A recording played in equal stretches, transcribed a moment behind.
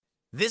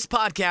This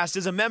podcast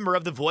is a member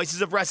of the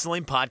Voices of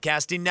Wrestling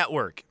Podcasting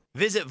Network.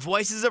 Visit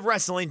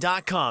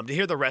voicesofwrestling.com to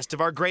hear the rest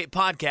of our great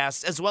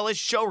podcasts, as well as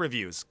show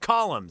reviews,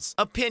 columns,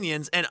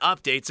 opinions, and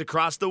updates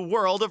across the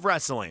world of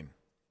wrestling.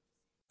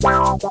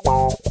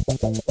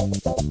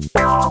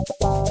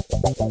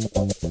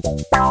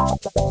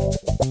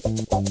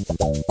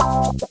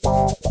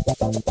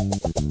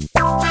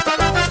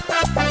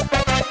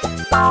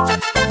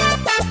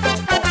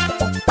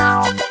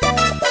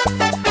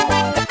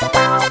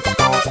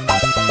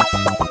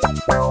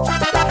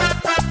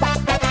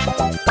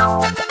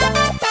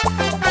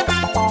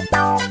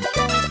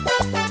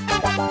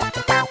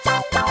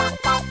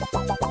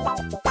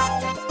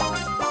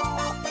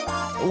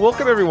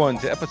 Welcome, everyone,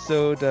 to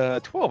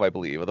episode 12, I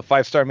believe, of the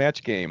 5-Star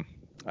Match Game.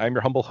 I'm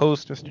your humble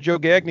host, Mr. Joe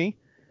Gagney.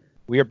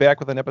 We are back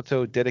with an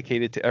episode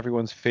dedicated to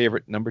everyone's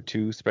favorite number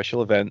 2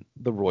 special event,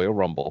 the Royal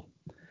Rumble.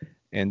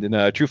 And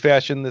in true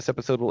fashion, this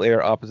episode will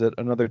air opposite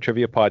another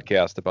trivia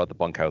podcast about the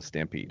Bunkhouse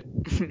Stampede.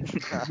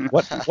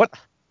 What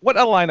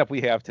a lineup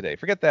we have today.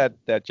 Forget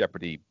that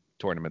Jeopardy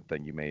tournament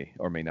thing you may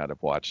or may not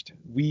have watched.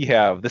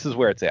 This is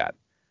where it's at.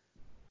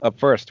 Up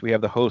first, we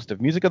have the host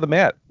of Music of the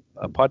Mat,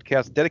 a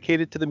podcast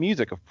dedicated to the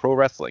music of pro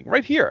wrestling,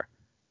 right here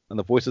on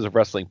the Voices of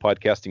Wrestling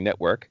Podcasting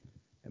Network.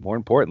 And more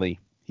importantly,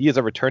 he is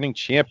a returning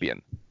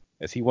champion,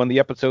 as he won the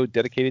episode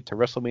dedicated to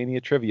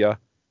WrestleMania trivia.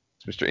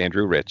 It's Mr.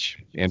 Andrew Rich.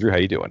 Andrew, how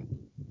you doing?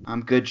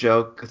 I'm good,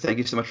 Joe. Thank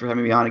you so much for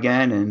having me on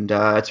again. And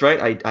that's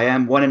right, I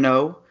am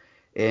 1-0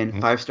 in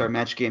 5-Star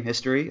Match Game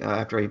history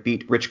after I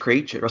beat Rich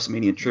Creech at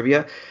WrestleMania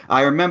trivia.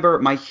 I remember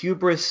my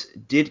hubris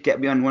did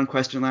get me on one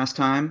question last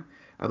time.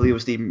 I believe it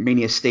was the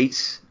Mania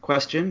States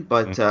question,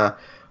 but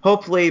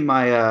hopefully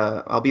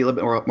I'll be a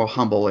little bit more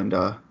humble and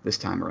this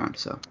time around.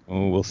 So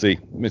we'll see.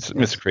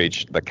 Mr.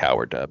 Creech, the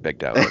coward,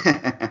 begged out.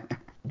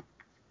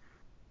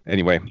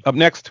 Anyway, up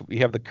next, we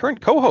have the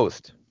current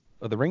co-host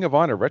of the Ring of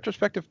Honor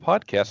retrospective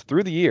podcast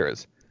through the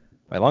years,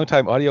 my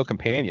longtime audio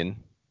companion,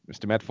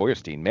 Mr. Matt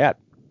Feuerstein. Matt,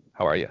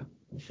 how are you?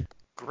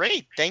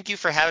 Great. Thank you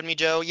for having me,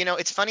 Joe. You know,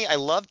 it's funny. I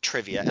love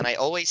trivia, and I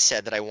always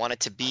said that I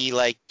wanted to be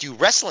do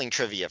wrestling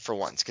trivia for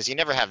once, because you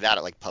never have that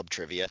at pub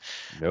trivia.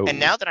 No. And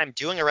now that I'm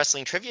doing a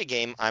wrestling trivia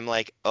game, I'm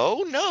like,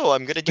 oh no,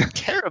 I'm going to do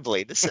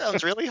terribly. This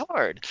sounds really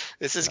hard.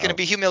 This is going to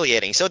be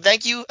humiliating. So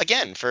thank you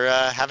again for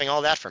having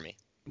all that for me.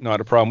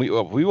 Not a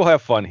problem. We will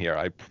have fun here.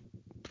 I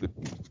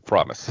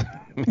promise.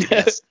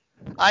 Yes,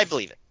 I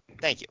believe it.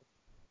 Thank you.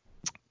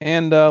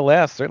 And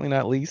last, certainly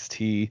not least,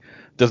 he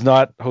does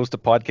not host a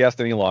podcast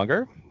any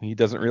longer. He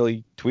doesn't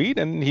really tweet,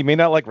 and he may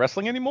not like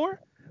wrestling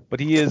anymore, but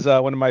he is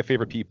one of my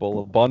favorite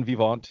people, bon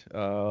vivant,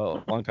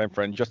 longtime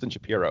friend, Justin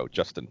Shapiro.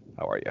 Justin,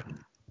 how are you?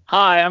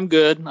 Hi, I'm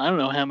good. I don't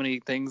know how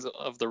many things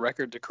of the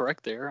record to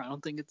correct there. I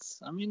don't think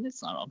it's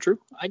not all true.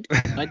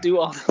 I do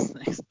all those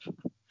things.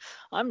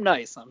 I'm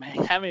nice. I'm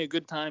having a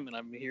good time, and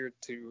I'm here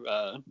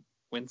to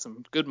win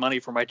some good money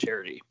for my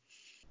charity.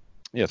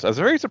 Yes, I was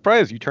very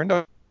surprised you turned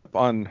up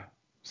on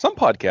some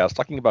podcast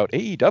talking about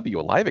AEW,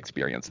 a live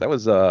experience. That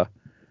was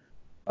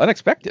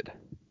unexpected.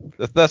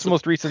 That's the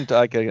most recent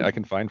I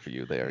can find for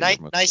you there.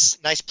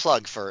 Nice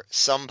plug for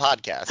some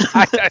podcast.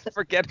 I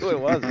forget who it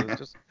was.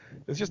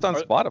 It's just on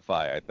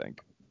Spotify, I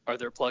think. Are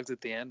there plugs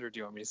at the end, or do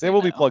you want me to say there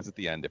will be plugs at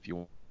the end if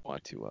you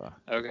want to.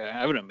 Okay, I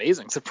have an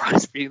amazing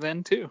surprise for you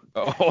then too.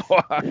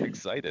 Oh, I'm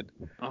excited.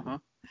 Uh-huh.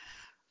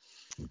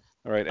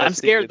 All right. I'm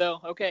scared though.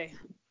 Okay.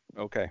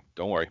 Okay,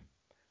 don't worry.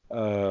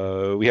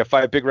 We have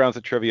 5 big rounds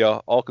of trivia,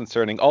 all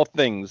concerning all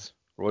things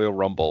Royal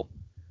Rumble.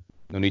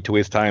 No need to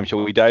waste time.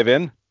 Shall we dive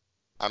in?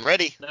 I'm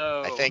ready.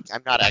 No. I think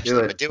I'm not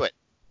actually, but do it.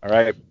 All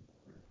right.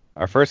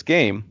 Our first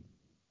game,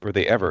 were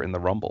they ever in the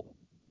Rumble?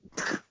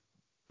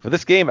 For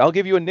this game, I'll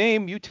give you a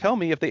name. You tell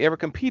me if they ever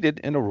competed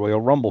in a Royal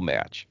Rumble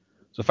match.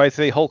 So if I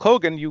say Hulk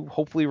Hogan, you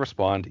hopefully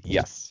respond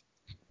yes.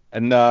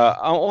 And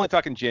I'm only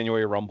talking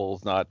January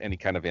Rumbles, not any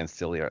kind of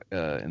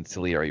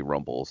ancillary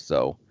Rumbles.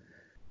 So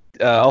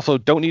also,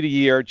 don't need a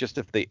year, just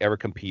if they ever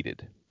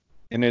competed.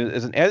 And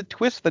as an added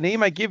twist, the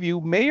name I give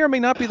you may or may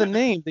not be the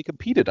name they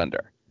competed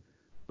under.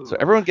 So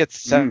everyone gets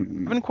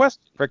 7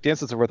 questions. Correct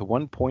answers are worth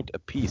 1 point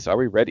apiece. Are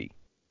we ready?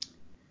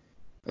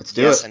 Let's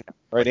do it.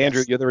 All right,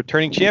 Andrew, you're the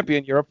returning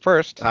champion. You're up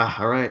first.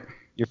 All right.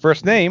 Your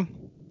first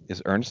name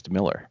is Ernest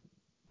Miller.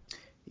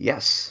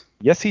 Yes.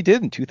 Yes, he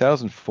did in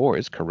 2004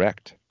 is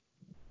correct.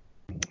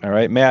 All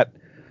right, Matt,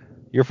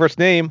 your first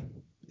name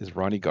is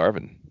Ronnie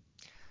Garvin.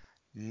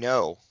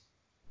 No.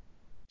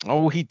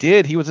 Oh, he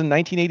did. He was in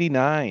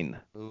 1989.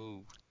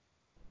 Ooh.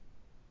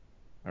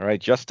 All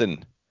right,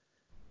 Justin,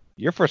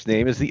 your first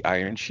name is the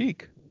Iron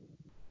Sheik.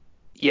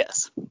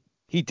 Yes.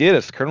 He did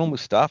as Colonel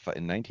Mustafa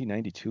in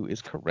 1992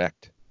 is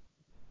correct.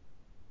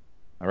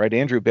 All right,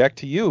 Andrew, back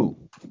to you.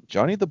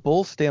 Johnny the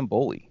Bull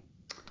Stamboli.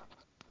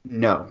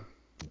 No.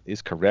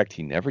 Is correct.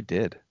 He never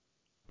did.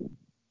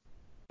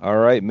 All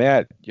right,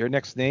 Matt, your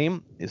next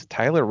name is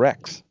Tyler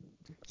Rex.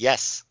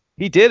 Yes.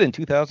 He did in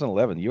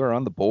 2011. You are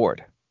on the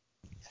board.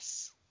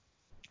 Yes.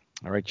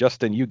 All right,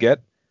 Justin, you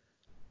get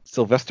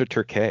Sylvester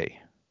Turkey.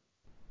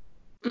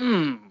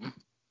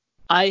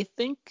 I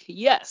think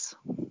yes.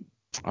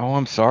 Oh,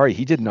 I'm sorry.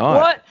 He did not.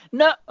 What?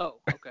 No. Oh.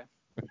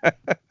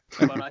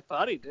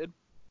 he did.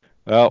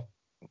 Well,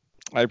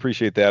 I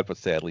appreciate that, but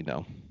sadly,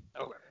 no.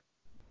 Okay.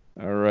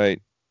 All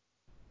right.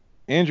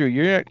 Andrew,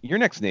 your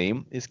next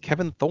name is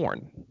Kevin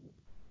Thorne.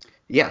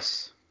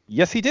 Yes.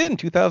 Yes, he did in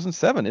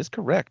 2007 is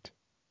correct.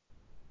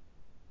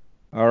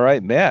 All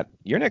right, Matt,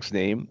 your next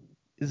name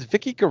is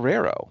Vicky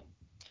Guerrero.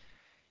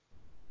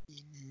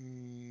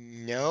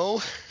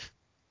 No.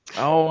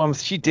 Oh,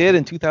 she did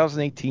in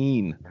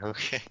 2018.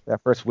 Okay.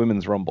 That first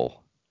Women's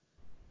Rumble.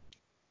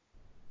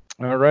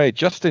 All right,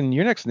 Justin,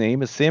 your next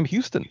name is Sam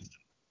Houston.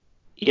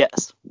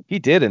 Yes. He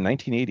did in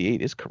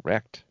 1988 is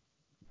correct.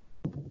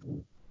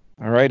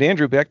 All right,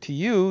 Andrew, back to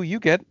you. You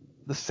get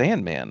the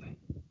Sandman.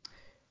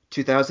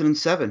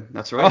 2007.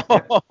 That's right.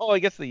 Oh, I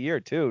guess the year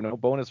too. No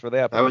bonus for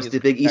that. That was the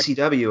big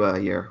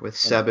ECW year with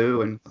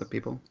Sabu and other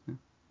people. Yeah.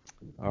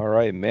 All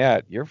right,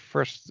 Matt, your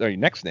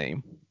next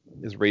name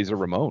is Razor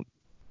Ramon.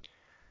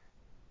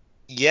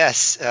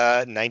 Yes,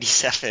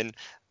 97.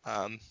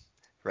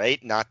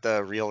 Right? Not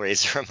the real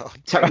Razor Ramon.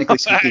 Technically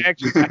speaking.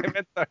 Actually, I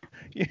meant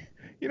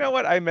you know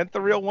what? I meant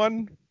the real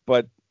one,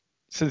 but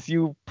since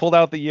you pulled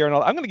out the year and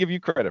all, I'm going to give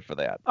you credit for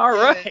that. All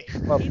right.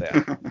 Love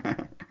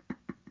that.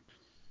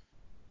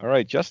 All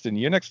right, Justin,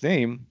 your next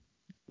name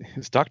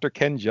is Dr.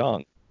 Ken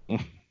Jeong.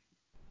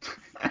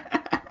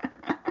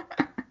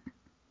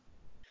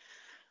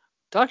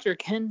 Dr.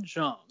 Ken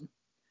Jeong.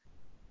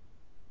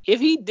 If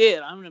he did,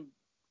 I'm going to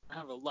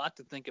have a lot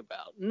to think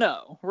about.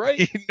 No,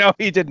 right? No,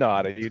 he did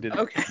not. You did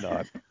Okay.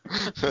 not.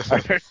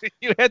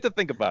 You had to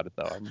think about it,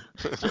 though.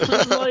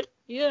 I'm like,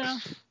 yeah.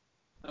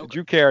 Okay.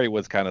 Drew Carey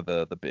was kind of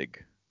the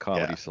big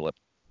comedy Yeah. celeb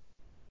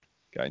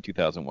guy in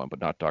 2001,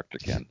 but not Dr.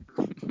 Ken.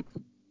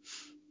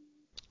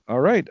 All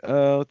right,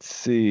 let's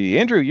see.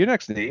 Andrew, your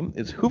next name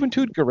is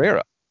Juventud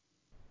Guerrera.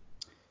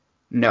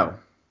 No.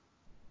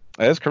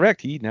 That is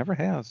correct. He never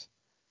has.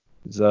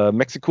 His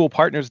Mexicool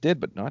partners did,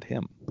 but not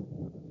him.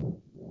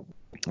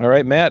 All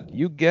right, Matt,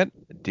 you get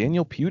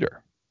Daniel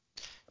Puder.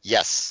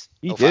 Yes.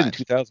 He 05. did in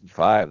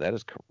 2005. That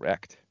is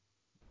correct.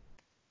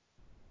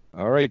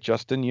 All right,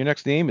 Justin, your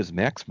next name is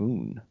Max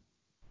Moon.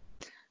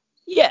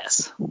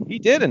 Yes. He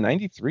did in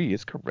 93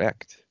 is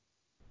correct.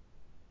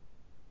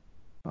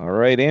 All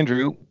right,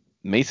 Andrew,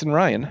 Mason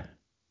Ryan.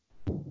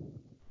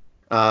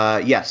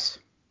 Yes.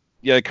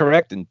 Yeah,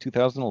 correct in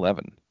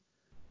 2011.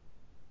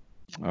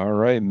 All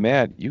right,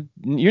 Matt, your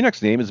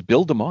next name is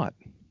Bill DeMott.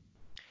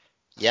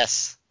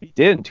 Yes. He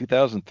did in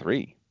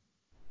 2003.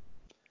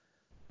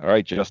 All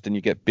right, Justin,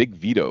 you get Big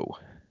Vito.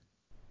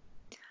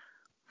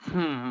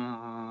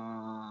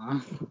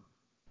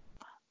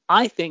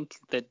 I think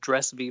that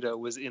Dress Vito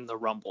was in the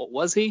Rumble.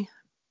 Was he?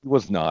 He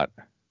was not.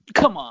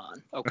 Come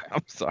on. Okay.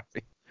 I'm sorry.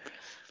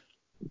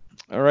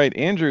 All right,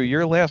 Andrew,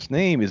 your last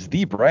name is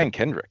the Brian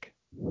Kendrick.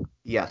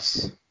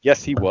 Yes.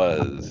 Yes, he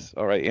was.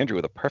 All right, Andrew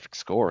with a perfect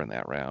score in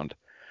that round.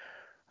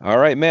 All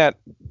right, Matt,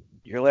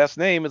 your last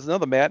name is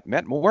another Matt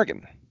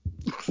Morgan.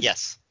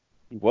 Yes.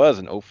 He was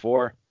in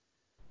 04.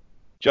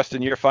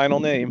 Justin, your final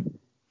name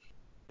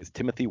is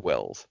Timothy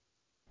Wells.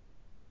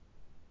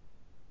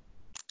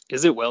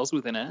 Is it Wells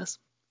with an S?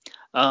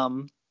 I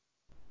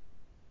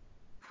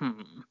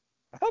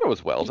thought it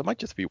was Wells. It might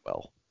just be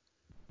Well,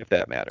 if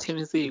that matters.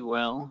 Timothy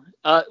Well.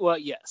 Well,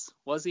 yes.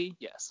 Was he?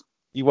 Yes.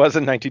 He was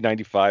in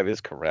 1995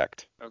 is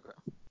correct. Okay.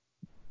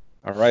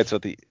 All right, so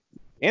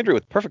Andrew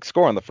with perfect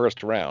score on the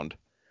first round.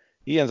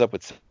 He ends up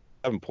with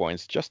 7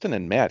 points. Justin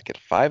and Matt get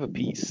 5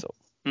 apiece, so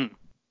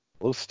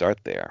we'll start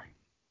there.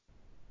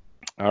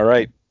 All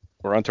right,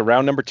 we're on to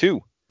round number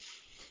 2,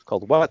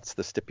 called What's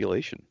the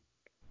Stipulation?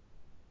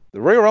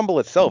 The Royal Rumble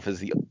itself is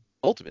the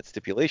ultimate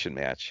stipulation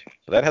match,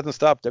 but that hasn't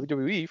stopped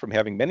WWE from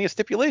having many a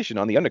stipulation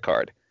on the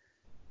undercard.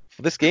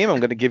 For this game, I'm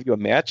going to give you a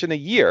match in a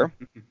year.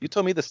 You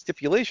tell me the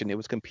stipulation it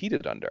was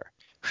competed under.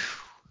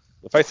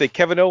 If I say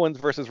Kevin Owens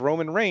versus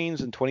Roman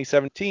Reigns in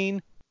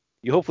 2017,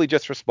 you hopefully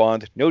just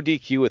respond, no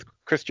DQ with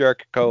Chris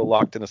Jericho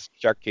locked in a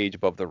shark cage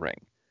above the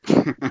ring.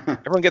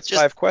 Everyone gets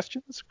 5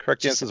 questions.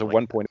 Correct answers are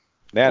 1 point.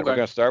 Matt, we're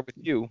going to start with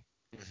you.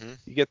 Mm-hmm.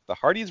 You get the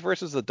Hardys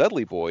versus the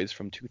Dudley Boys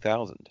from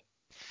 2000.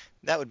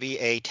 That would be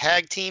a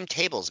tag team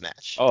tables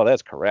match. Oh,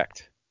 that's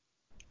correct.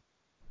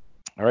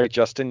 All right,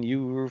 Justin,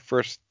 your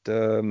first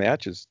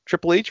match is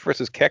Triple H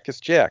versus Cactus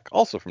Jack,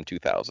 also from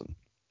 2000.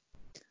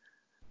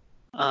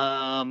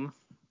 Well,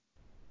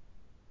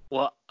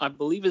 I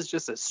believe it's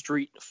just a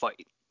street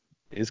fight.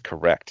 Is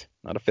correct.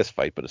 Not a fist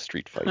fight, but a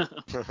street fight.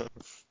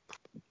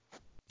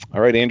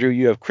 All right, Andrew,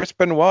 you have Chris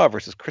Benoit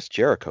versus Chris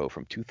Jericho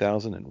from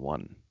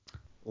 2001.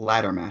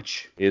 Ladder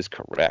match. Is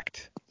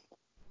correct.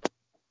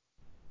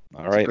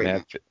 All right,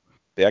 Matt,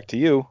 back to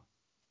you.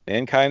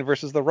 Mankind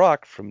versus The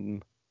Rock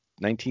from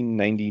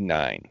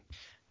 1999.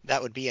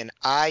 That would be an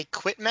I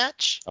Quit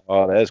match.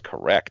 Oh, that is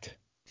correct.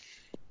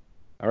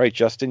 All right,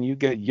 Justin, you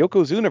get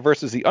Yokozuna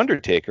versus The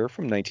Undertaker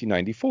from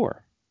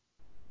 1994.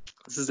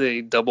 This is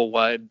a double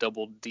wide,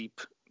 double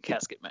deep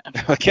casket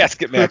match.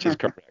 Casket match is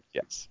correct,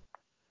 yes.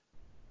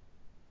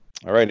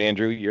 All right,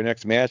 Andrew, your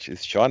next match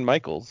is Shawn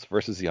Michaels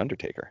versus The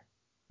Undertaker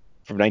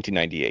from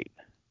 1998.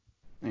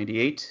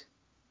 98.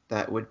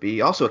 That would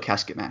be also a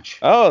casket match.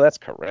 Oh, that's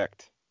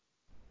correct.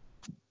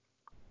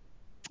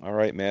 All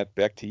right, Matt,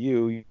 back to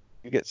you.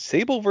 You get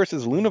Sable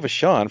versus Luna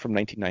Vachon from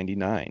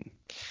 1999.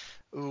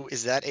 Ooh,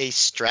 is that a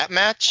strap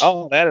match?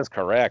 Oh, that is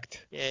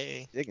correct.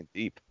 Yay. Digging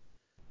deep.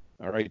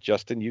 All right,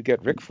 Justin, you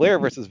get Ric Flair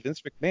versus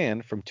Vince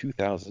McMahon from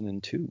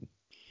 2002.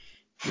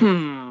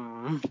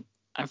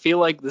 I feel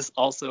like this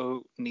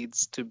also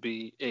needs to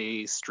be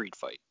a street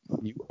fight.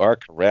 You are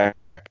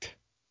correct.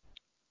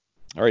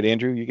 All right,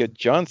 Andrew, you get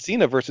John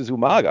Cena versus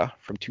Umaga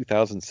from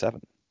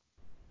 2007.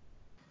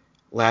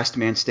 Last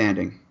Man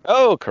Standing.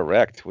 Oh,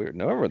 correct.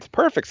 Everyone's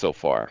perfect so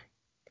far.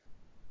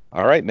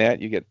 All right,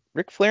 Matt, you get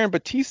Ric Flair and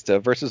Batista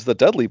versus the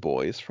Dudley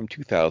Boys from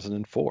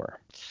 2004.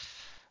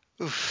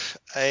 Oof.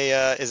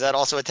 Is that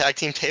also a tag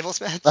team tables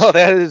match? Oh,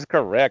 that is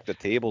correct. A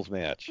tables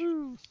match.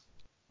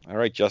 All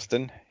right,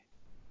 Justin,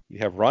 you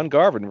have Ron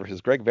Garvin versus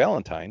Greg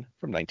Valentine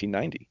from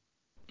 1990.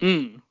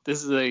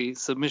 This is a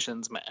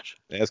submissions match.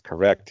 That's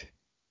correct.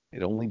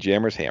 It only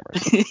jammers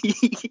hammers.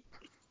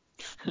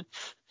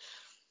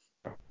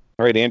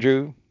 All right,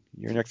 Andrew,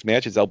 your next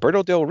match is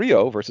Alberto Del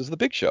Rio versus The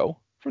Big Show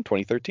from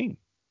 2013.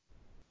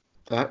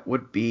 That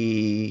would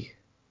be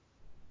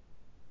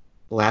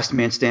Last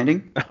Man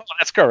Standing. Oh,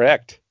 that's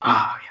correct.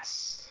 Ah,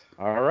 yes.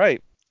 All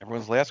right.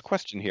 Everyone's last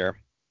question here.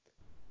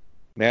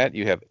 Matt,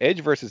 you have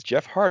Edge versus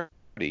Jeff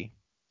Hardy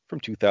from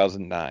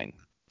 2009.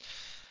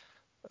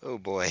 Oh,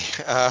 boy.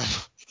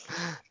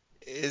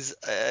 Is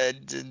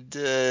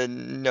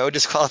no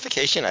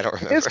disqualification? I don't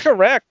remember. It's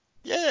correct.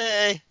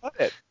 Yay. Love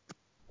it.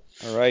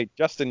 All right,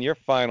 Justin, your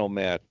final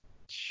match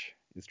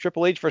is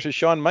Triple H versus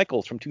Shawn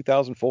Michaels from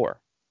 2004.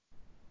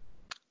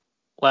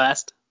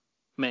 Last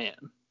Man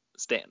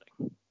Standing.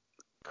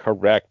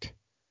 Correct.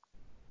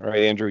 All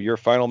right, Andrew, your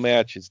final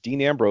match is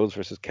Dean Ambrose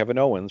versus Kevin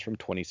Owens from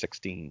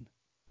 2016.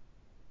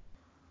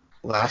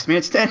 Last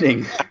Man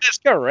Standing. That's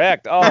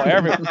correct. Oh,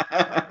 everyone.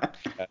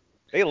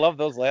 They love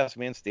those Last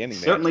Man Standing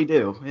matches. Certainly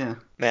do, yeah.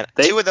 Man,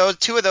 two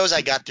of those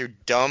I got through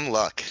dumb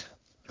luck.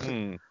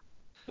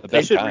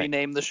 They should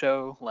rename the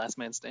show Last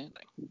Man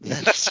Standing.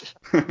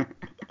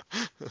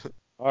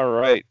 All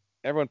right.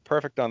 Everyone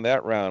perfect on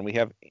that round. We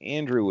have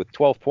Andrew with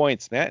 12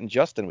 points, Matt and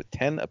Justin with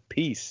 10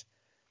 apiece.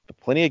 But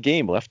plenty of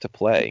game left to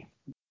play.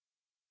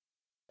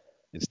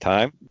 It's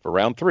time for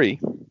round 3.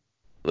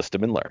 List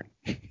them and learn.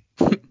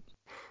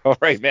 All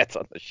right, Matt's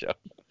on the show.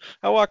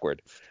 How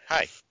awkward.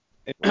 Hi.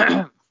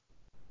 Anyway,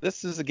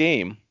 this is a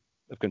game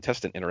of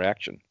contestant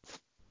interaction.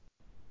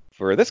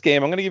 For this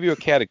game, I'm going to give you a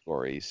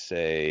category.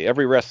 Say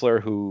every wrestler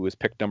who is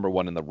picked number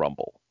 1 in the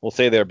Rumble. We'll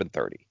say there have been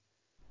 30.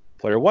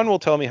 Player 1 will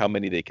tell me how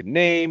many they can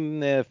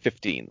name.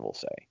 15, we'll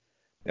say.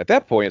 At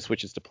that point, it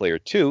switches to player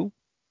 2,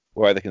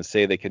 who either can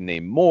say they can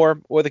name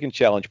more, or they can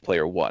challenge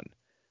player 1.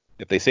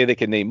 If they say they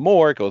can name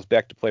more, it goes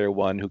back to player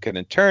 1, who can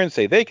in turn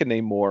say they can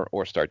name more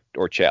or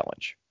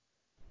challenge.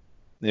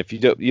 And if you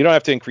don't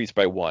have to increase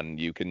by 1.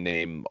 You can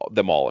name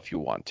them all if you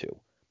want to.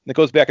 And it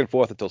goes back and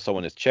forth until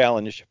someone is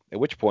challenged, at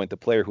which point the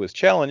player who is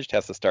challenged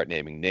has to start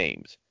naming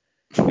names.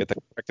 If you get the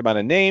correct amount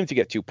of names, you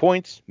get 2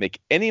 points.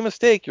 Make any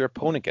mistake, your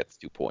opponent gets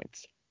 2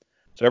 points.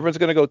 So everyone's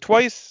going to go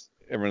twice.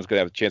 Everyone's going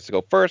to have a chance to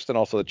go first, and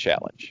also the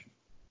challenge.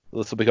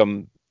 This will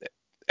become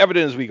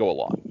evident as we go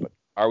along. But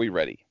are we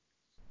ready?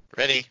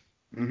 Ready.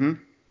 Mm-hmm.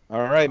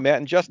 All right, Matt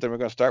and Justin, we're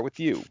going to start with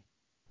you.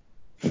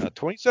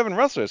 27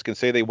 wrestlers can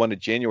say they won a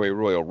January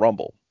Royal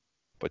Rumble,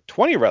 but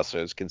 20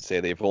 wrestlers can say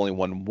they've only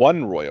won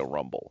 1 Royal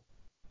Rumble.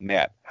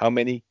 Matt, how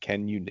many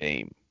can you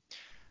name?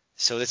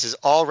 So this is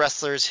all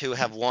wrestlers who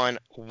have won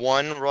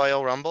 1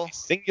 Royal Rumble?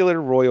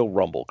 Singular Royal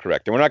Rumble,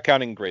 correct. And we're not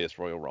counting Greatest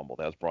Royal Rumble.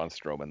 That was Braun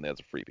Strowman.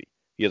 That's a freebie.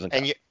 He doesn't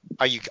count.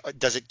 And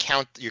does it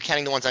count? You're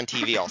counting the ones on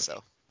TV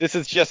also? This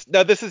is just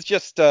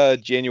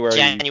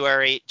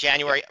January.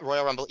 January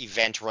Royal Rumble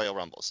event Royal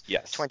Rumbles.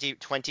 Yes.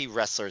 20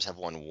 wrestlers have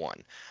won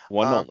 1.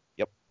 One only.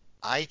 Yep.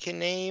 I can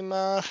name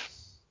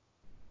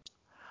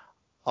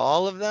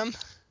all of them.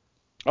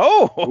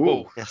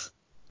 Oh. Yes.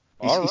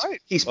 All right.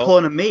 He's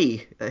pulling a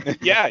me.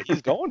 Yeah,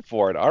 he's going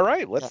for it. All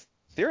right, let's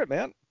hear it,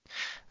 man.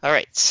 All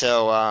right,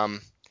 so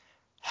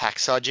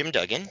Hacksaw Jim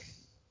Duggan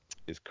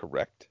Is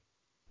correct.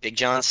 Big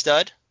John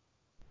Studd.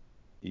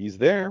 He's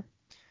there.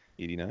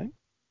 89.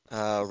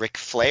 Ric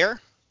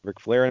Flair. Ric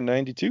Flair in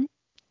 92.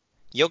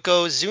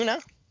 Yokozuna.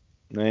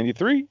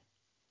 93.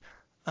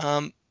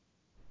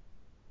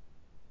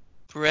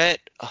 Bret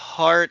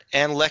Hart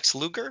and Lex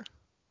Luger.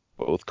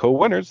 Both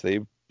co-winners.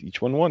 They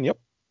each won 1. Yep.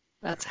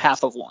 That's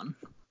half of 1.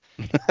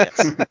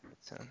 Yes.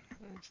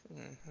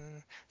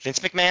 Vince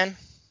McMahon.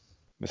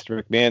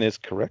 Mr. McMahon is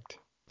correct.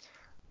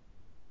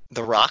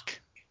 The Rock.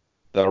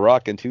 The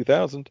Rock in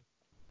 2000.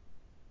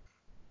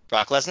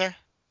 Brock Lesnar.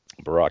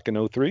 Barack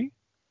in 03.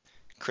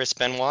 Chris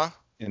Benoit.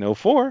 In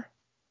 04.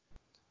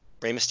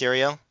 Rey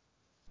Mysterio.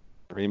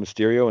 Rey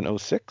Mysterio in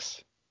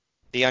 06.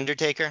 The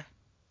Undertaker.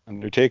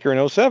 Undertaker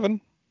in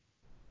 07.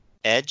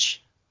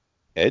 Edge.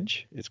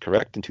 Edge is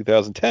correct in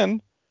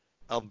 2010.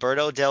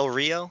 Alberto Del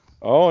Rio.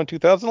 Oh, in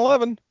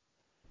 2011.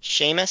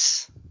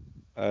 Sheamus.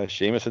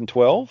 Sheamus in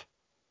 12.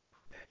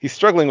 He's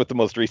struggling with the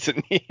most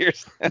recent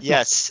years.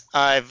 Yes,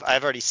 I've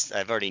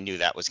already knew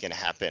that was going to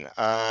happen.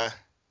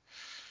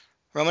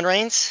 Roman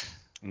Reigns.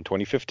 In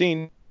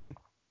 2015.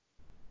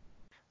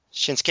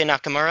 Shinsuke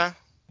Nakamura.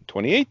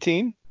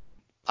 2018.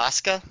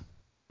 Asuka.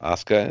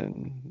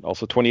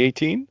 Also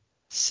 2018.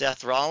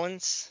 Seth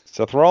Rollins.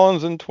 Seth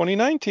Rollins in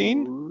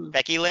 2019.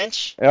 Becky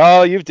Lynch.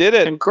 Oh, you did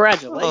it.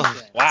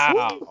 Congratulations.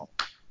 Wow.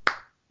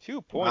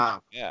 2 points.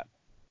 Wow. Yeah.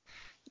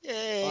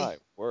 Yay. My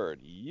word.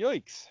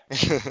 Yikes.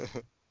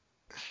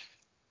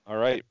 All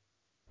right.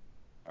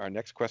 Our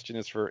next question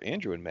is for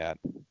Andrew and Matt,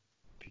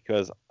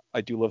 because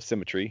I do love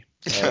symmetry.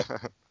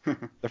 The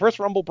first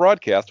Rumble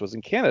broadcast was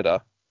in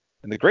Canada,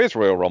 and the Greatest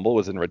Royal Rumble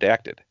was in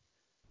Redacted.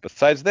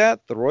 Besides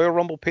that, the Royal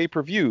Rumble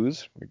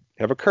pay-per-views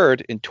have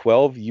occurred in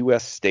 12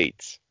 U.S.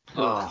 states.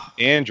 Oh,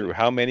 Andrew,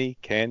 how many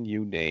can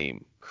you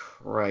name?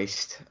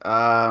 Christ.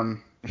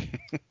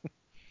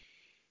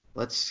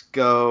 Let's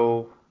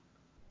go.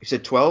 You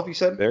said 12, you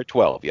said? There are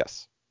 12,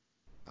 yes.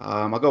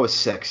 I'll go with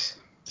 6.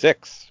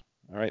 6.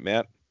 All right,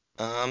 Matt.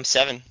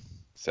 7.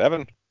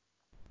 7.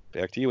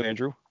 Back to you,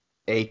 Andrew.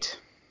 8.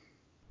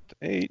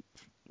 8.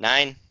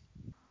 9.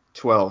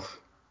 12.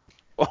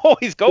 Oh,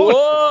 he's going.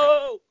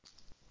 Whoa!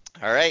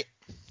 All right.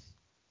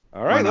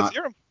 All right, Why let's not?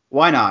 hear him.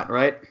 Why not,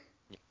 right?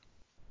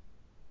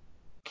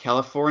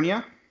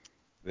 California,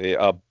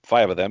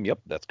 5 of them. Yep,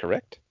 that's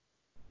correct.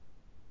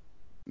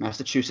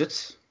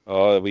 Massachusetts,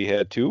 We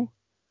had 2.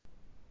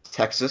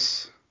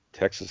 Texas,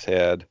 Texas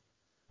had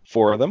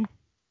 4 of them.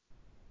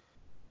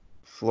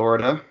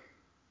 Florida,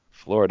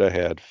 Florida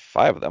had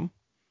 5 of them.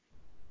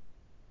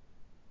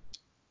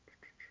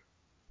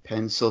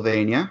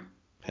 Pennsylvania,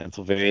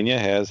 Pennsylvania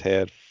has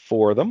had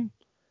 4 of them.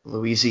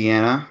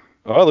 Louisiana.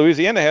 Oh,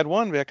 Louisiana had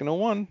 1 back in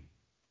 01.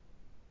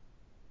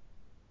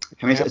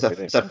 How many is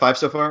that 5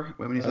 so far?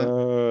 How many is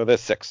that?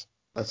 That's 6.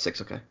 That's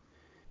 6, okay.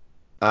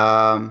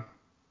 I'm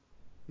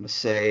going to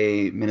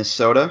say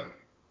Minnesota.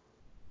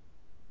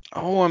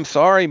 Oh, I'm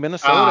sorry.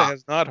 Minnesota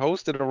has not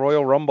hosted a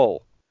Royal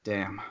Rumble.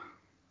 Damn.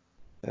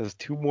 That's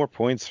 2 more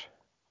points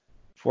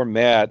for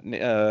Matt.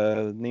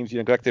 Names you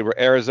neglected were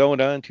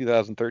Arizona in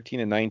 2013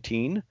 and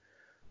 19,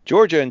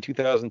 Georgia in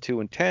 2002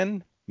 and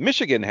 10,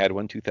 Michigan had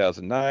 1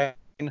 2009,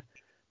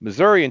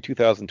 Missouri in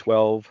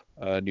 2012,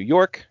 New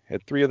York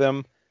had 3 of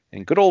them,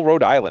 and good old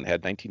Rhode Island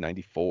had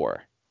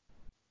 1994.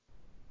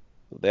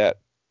 So that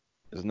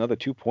is another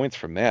 2 points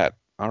for Matt.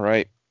 All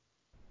right.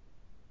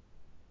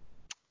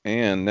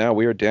 And now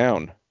we are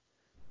down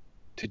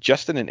to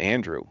Justin and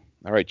Andrew.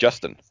 All right,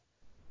 Justin.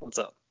 What's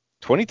up?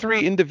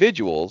 23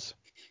 individuals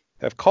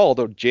have called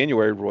a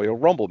January Royal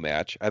Rumble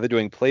match, either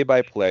doing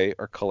play-by-play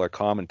or color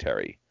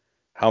commentary.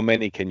 How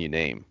many can you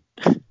name?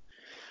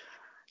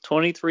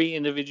 23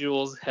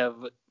 individuals have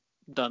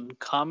done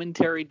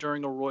commentary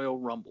during a Royal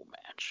Rumble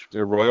match.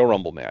 A Royal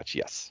Rumble match,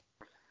 yes.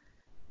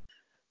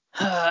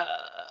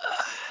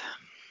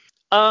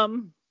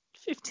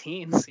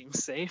 15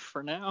 seems safe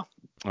for now.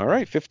 All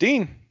right,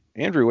 15.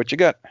 Andrew, what you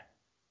got?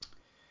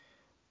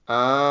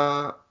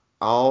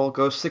 I'll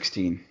go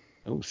 16.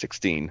 Oh,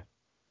 16.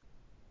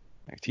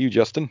 Back to you,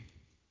 Justin.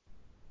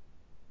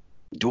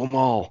 Do them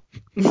all.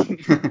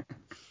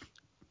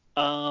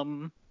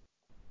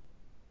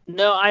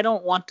 No, I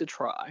don't want to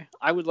try.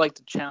 I would like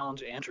to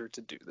challenge Andrew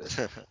to do this.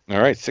 All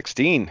right,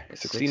 16.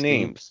 16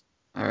 names.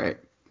 All right.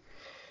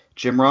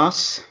 Jim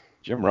Ross.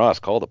 Jim Ross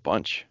called a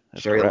bunch.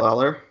 That's Jerry correct.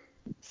 Lawler.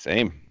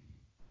 Same.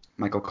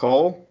 Michael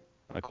Cole.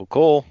 Michael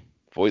Cole.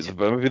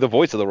 Maybe the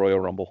voice of the Royal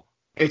Rumble.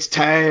 It's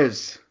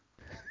Taz.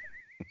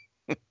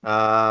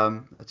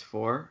 That's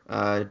 4.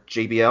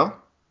 JBL.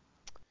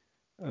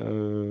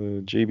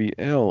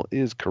 JBL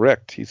is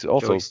correct. He's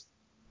also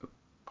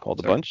called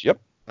a bunch. Yep.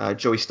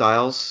 Joey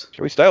Styles.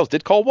 Joey Styles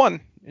did call 1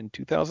 in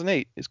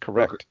 2008 is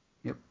correct.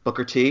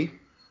 Booker T.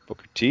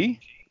 Booker T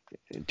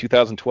in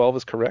 2012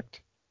 is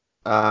correct.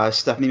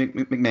 Stephanie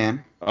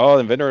McMahon. Oh,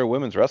 the inventor of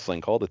women's wrestling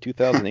called it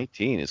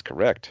 2018 is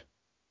correct.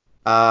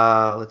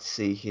 Let's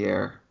see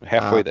here.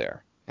 Halfway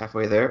there.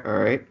 Halfway there.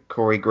 All right.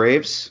 Corey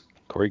Graves.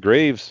 Corey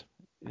Graves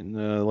in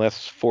the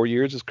last 4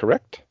 years is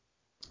correct.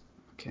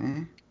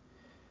 Okay.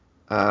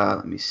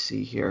 Let me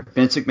see here.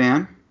 Vince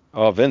McMahon.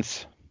 Oh,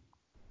 Vince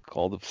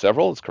called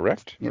several is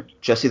correct. Yep.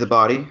 Jesse the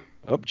Body.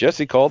 Oh,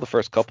 Jesse called the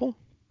first couple.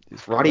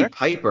 Roddy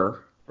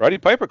Piper. Roddy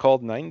Piper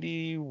called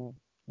 91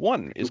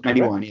 is correct.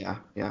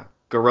 91, yeah.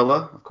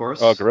 Gorilla, of course.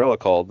 Oh, Gorilla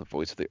called the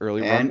voice of the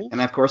early Rumble. And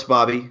of course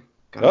Bobby.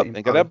 Got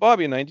to have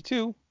Bobby in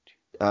 92.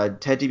 Ted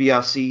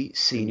DiBiase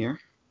Sr.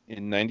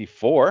 In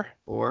 94.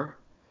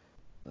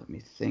 Let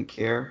me think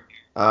here.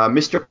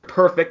 Mr.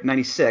 Perfect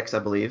 96, I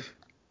believe.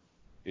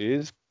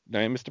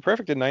 Mr.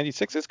 Perfect in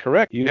 96 is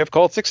correct. You have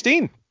called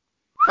 16.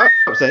 Oh,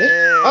 was that it?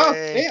 Oh,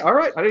 yeah, all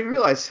right. I didn't even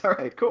realize. All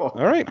right, cool.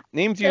 All right.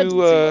 Names That you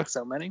like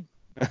so many.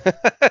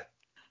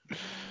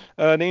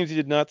 names you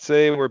did not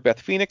say were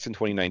Beth Phoenix in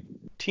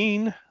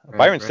 2019,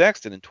 Byron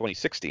Saxton in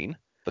 2016,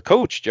 the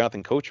coach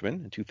Jonathan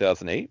Coachman in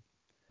 2008,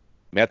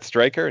 Matt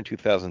Stryker in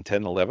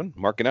 2010-11,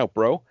 marking out,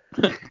 bro.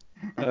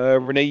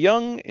 Renee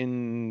Young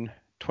in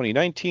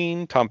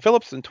 2019, Tom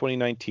Phillips in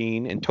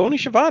 2019, and Tony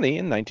Schiavone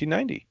in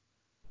 1990.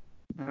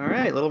 All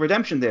right, little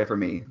redemption there for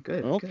me.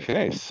 Good.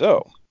 Okay, good.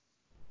 So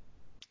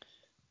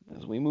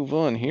as we move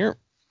on here,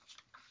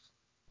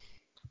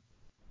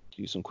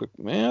 do some quick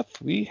math.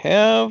 We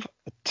have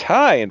a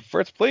tie in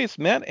first place,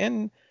 Matt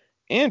and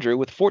Andrew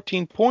with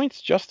 14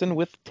 points, Justin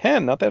with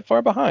 10, not that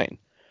far behind.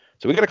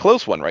 So we got a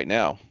close one right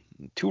now.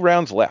 2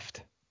 rounds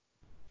left.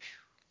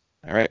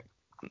 All right.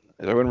 Is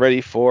everyone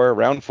ready for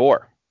round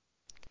 4?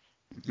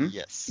 Mm-hmm.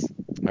 Yes.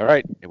 All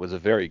right. It was a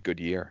very good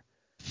year.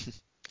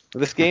 For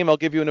this game, I'll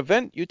give you an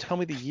event. You tell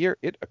me the year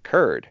it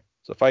occurred.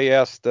 So if I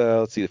asked,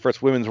 let's see, the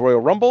first Women's Royal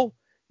Rumble,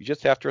 you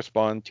just have to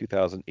respond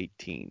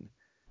 2018.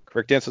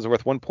 Correct answers are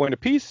worth 1 point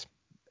apiece.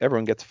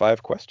 Everyone gets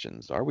 5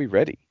 questions. Are we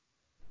ready?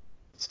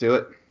 Let's do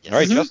it. Yes. All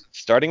right, Justin,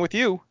 starting with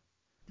you.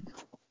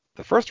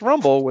 The first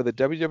Rumble where the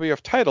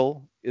WWF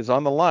title is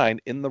on the line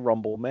in the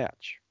Rumble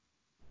match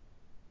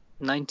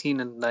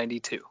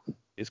 1992.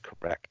 is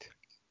correct.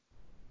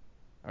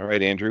 All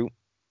right, Andrew.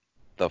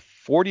 The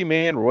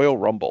 40-man Royal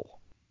Rumble.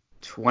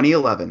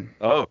 2011.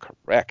 Oh,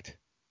 correct.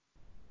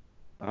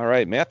 All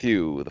right,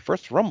 Matthew. The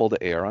first Rumble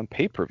to air on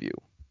pay-per-view.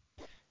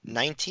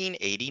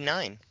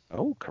 1989.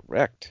 Oh,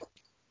 correct.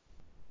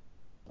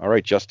 All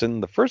right, Justin.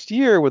 The first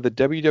year where the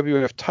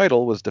WWF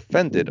title was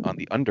defended on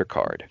the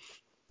undercard.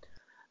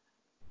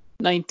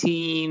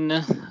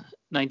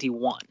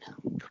 1991.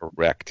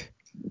 Correct.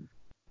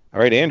 All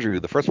right, Andrew.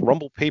 The first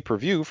Rumble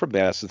pay-per-view from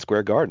Madison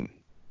Square Garden.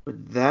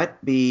 Would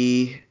that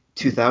be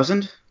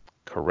 2000?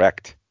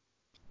 Correct.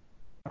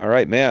 All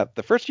right, Matt.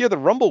 The first year the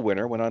Rumble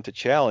winner went on to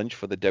challenge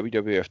for the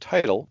WWF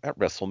title at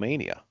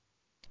WrestleMania.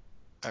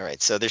 All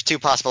right, so there's 2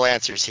 possible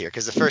answers here,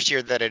 because the first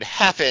year that it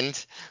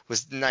happened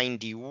was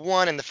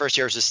 91, and the first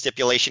year was a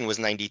stipulation was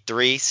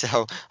 93,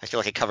 so I feel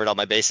like I covered all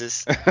my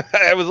bases.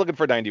 I was looking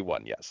for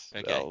 91, yes.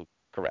 Okay. So,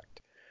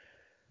 correct.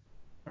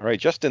 All right,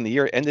 Justin, the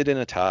year ended in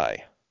a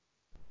tie.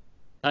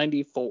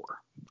 94.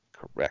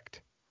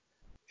 Correct.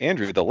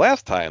 Andrew, the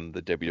last time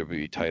the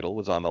WWE title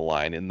was on the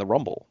line in the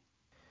Rumble.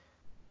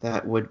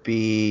 That would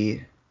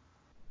be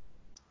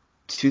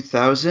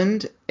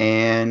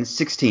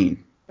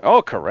 2016.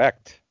 Oh,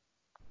 correct.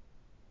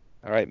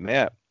 All right,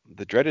 Matt,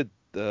 the dreaded,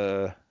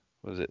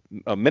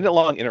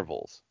 minute-long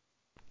intervals.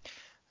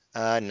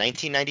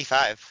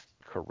 1995.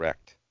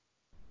 Correct.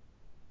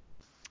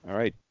 All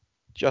right,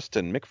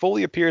 Justin, Mick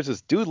Foley appears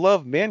as Dude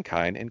Love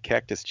Mankind and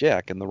Cactus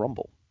Jack in the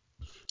Rumble.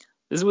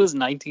 This was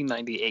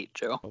 1998,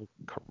 Joe. Oh,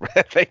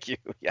 correct. Thank you.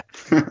 Yeah.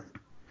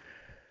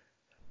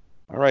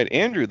 All right,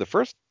 Andrew, the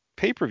first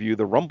pay-per-view,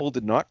 the Rumble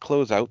did not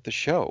close out the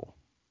show.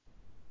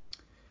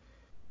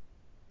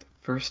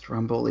 First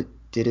Rumble, it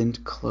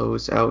didn't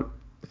close out.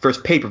 The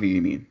first pay-per-view,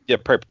 you mean? Yeah,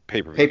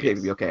 pay-per-view.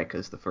 Pay-per-view, yes. okay,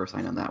 because the first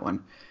line on that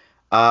one.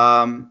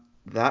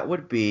 That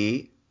would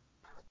be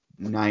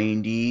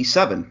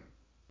 97.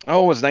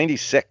 Oh, it was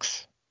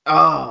 96.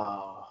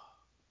 Oh.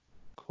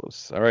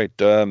 Close. All right,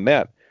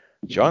 Matt,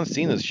 John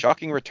Cena's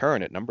shocking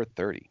return at number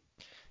 30.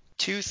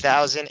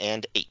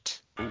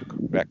 2008.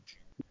 Correct.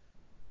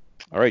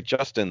 All right,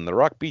 Justin, The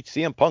Rock beats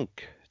CM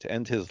Punk to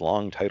end his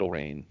long title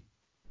reign.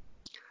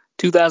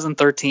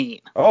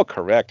 2013. Oh,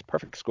 correct.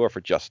 Perfect score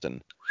for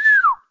Justin.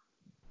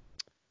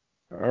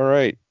 All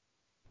right.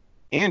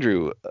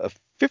 Andrew, a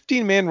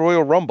 15-man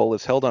Royal Rumble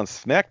is held on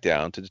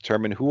SmackDown to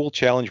determine who will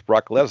challenge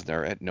Brock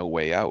Lesnar at No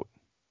Way Out.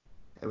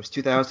 It was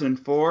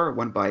 2004,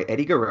 won by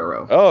Eddie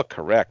Guerrero. Oh,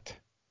 correct.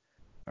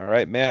 All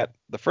right, Matt,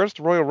 the first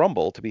Royal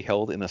Rumble to be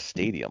held in a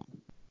stadium.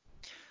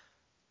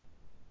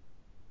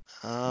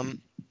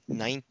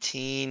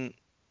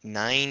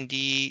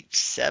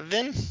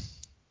 1997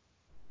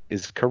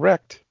 is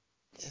correct.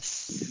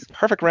 Yes.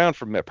 Perfect rounds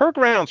for Matt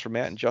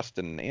and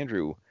Justin.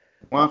 Andrew,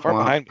 Womp, far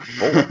womp.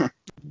 behind.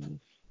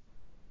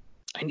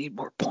 I need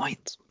more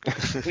points.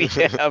 We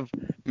have,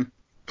 let's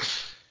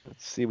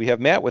see, we have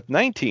Matt with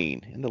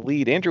 19 in the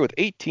lead, Andrew with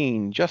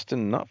 18,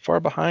 Justin not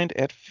far behind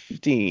at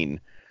 15.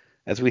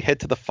 As we head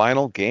to the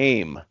final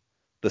game,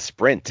 the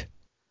sprint.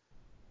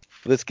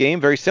 For this game,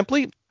 very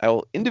simply, I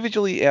will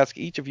individually ask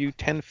each of you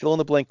 10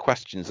 fill-in-the-blank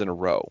questions in a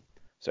row.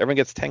 So everyone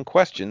gets 10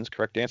 questions.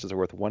 Correct answers are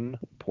worth 1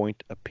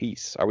 point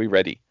apiece. Are we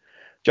ready?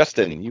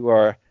 Justin, you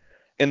are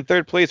in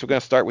third place. We're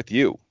going to start with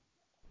you.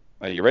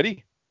 Are you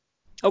ready?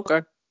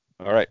 Okay.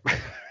 All right.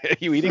 Are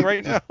you eating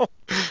right now?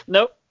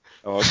 Nope.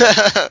 Oh,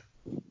 okay.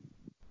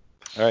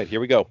 All right, here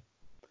we go.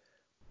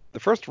 The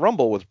first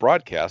Rumble was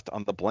broadcast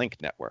on the Blank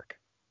Network.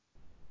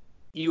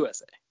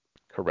 USA.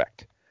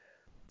 Correct.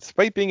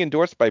 Despite being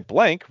endorsed by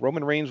Blank,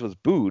 Roman Reigns was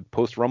booed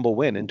post-Rumble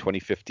win in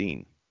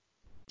 2015.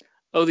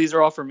 Oh, these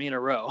are all for me in a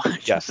row.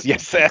 Yes,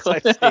 as I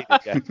stated.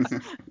 Yes.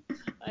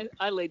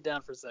 I laid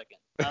down for a second.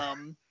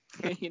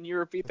 Can you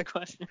repeat the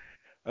question?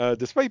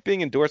 Despite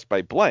being endorsed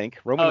by Blank,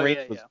 Roman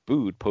Reigns was yeah.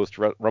 booed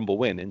post-Rumble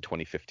win in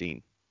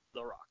 2015.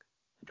 The Rock.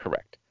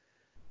 Correct.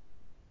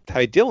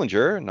 Ty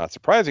Dillinger, not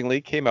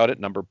surprisingly, came out at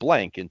number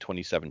blank in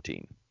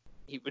 2017.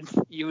 You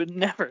would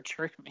never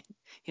trick me.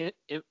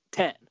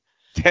 10.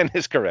 10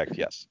 is correct,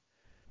 yes.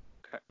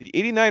 Okay. The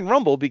 89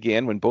 Rumble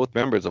began when both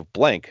members of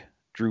Blank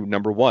drew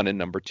number 1 and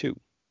number 2.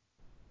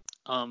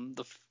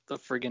 The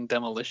friggin'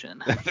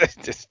 Demolition.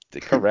 Just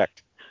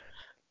correct.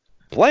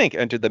 Blank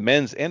entered the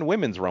men's and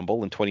women's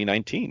Rumble in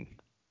 2019.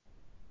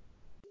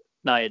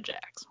 Nia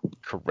Jax.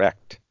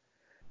 Correct.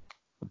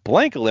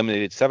 Blank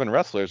eliminated 7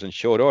 wrestlers in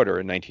short order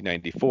in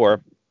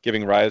 1994.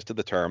 giving rise to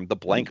the term the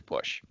blank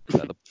push.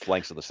 The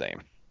blanks are the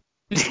same.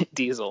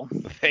 Diesel.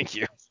 Thank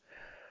you.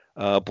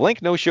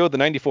 Blank no-showed the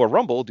 94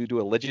 Rumble due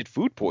to alleged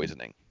food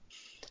poisoning.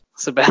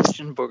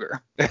 Sebastian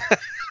Booger. I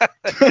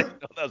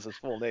didn't know that was his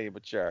full name,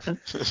 but sure.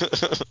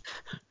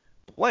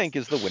 Blank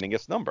is the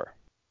winningest number.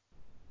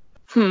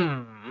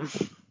 When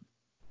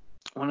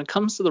it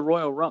comes to the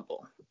Royal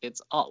Rumble,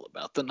 it's all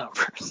about the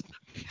numbers.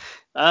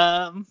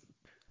 I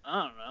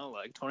don't know,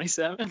 like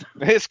 27?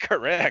 It's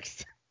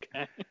correct.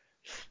 Okay.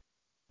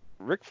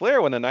 Ric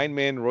Flair won a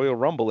 9-man Royal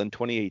Rumble in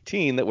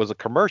 2018 that was a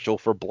commercial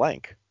for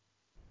blank.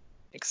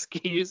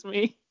 Excuse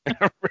me?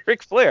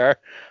 Ric Flair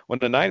won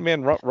a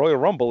 9-man Royal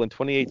Rumble in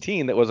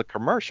 2018 that was a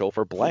commercial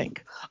for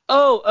blank.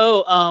 Was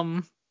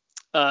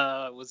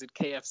it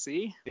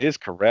KFC? It is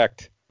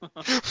correct.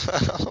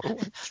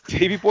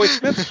 Davey Boy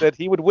Smith said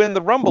he would win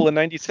the Rumble in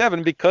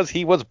 97 because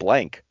he was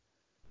blank.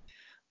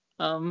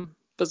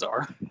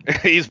 Bizarre.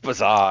 He's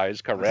bizarre.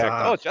 He's correct.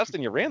 Bizarre. Oh,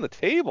 Justin, you ran the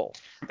table.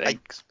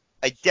 Thanks.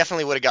 I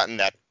definitely would have gotten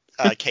that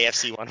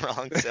KFC one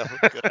wrong. So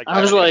good. I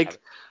was like,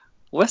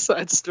 West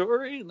Side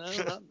Story? No, not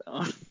that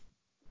one.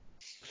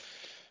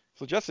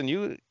 So, Justin,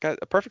 you got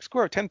a perfect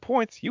score of 10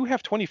 points. You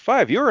have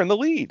 25. You're in the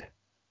lead.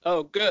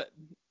 Oh, good.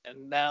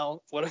 And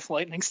now, what if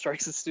lightning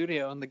strikes the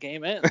studio and the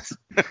game ends?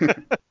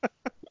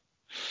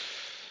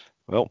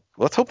 Well,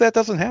 let's hope that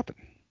doesn't happen.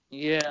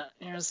 Yeah.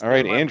 Here's All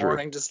right, my Andrew.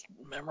 morning just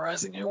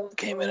memorizing who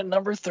came in at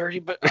number 30,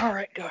 but all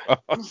right, go ahead. Oh,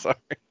 I'm sorry.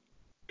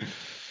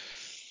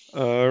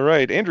 All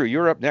right, Andrew,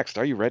 you're up next.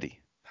 Are you ready?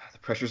 The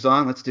pressure's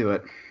on. Let's do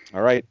it.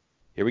 All right,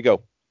 here we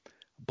go.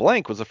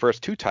 Blank was the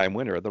first 2-time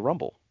winner of the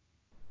Rumble.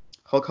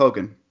 Hulk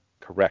Hogan.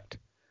 Correct.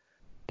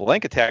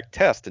 Blank attacked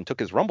Test and took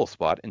his Rumble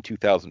spot in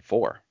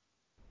 2004.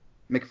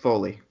 Mick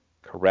Foley.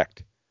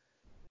 Correct.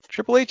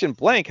 Triple H and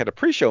Blank had a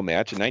pre-show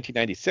match in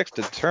 1996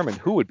 to determine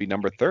who would be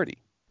number 30.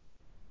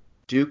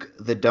 Duke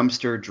the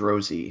Dumpster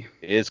Droese.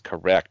 Is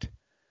correct.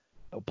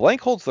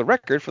 Blank holds the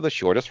record for the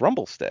shortest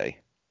Rumble stay.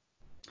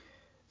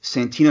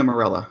 Santino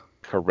Marella.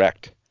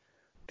 Correct.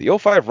 The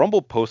 05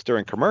 Rumble poster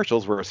and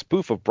commercials were a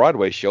spoof of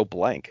Broadway show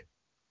Blank.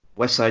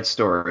 West Side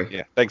Story.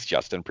 Yeah, thanks,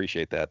 Justin.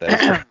 Appreciate that.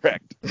 That is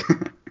correct.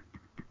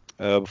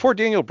 Before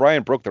Daniel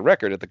Bryan broke the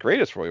record at the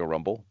Greatest Royal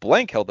Rumble,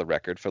 Blank held the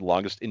record for the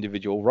longest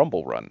individual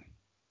Rumble run.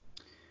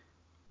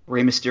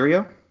 Rey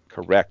Mysterio.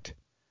 Correct.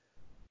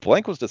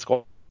 Blank was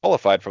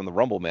disqualified from the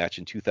Rumble match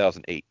in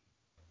 2008.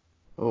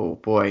 Oh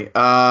boy.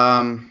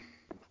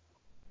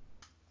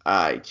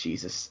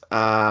 Jesus.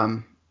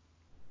 From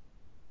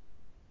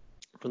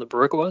the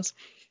Baroque was?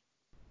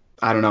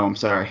 I don't know. I'm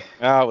sorry.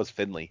 It was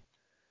Finley.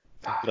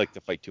 He liked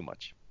to fight too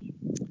much.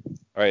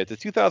 All right, at the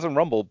 2000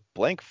 Rumble,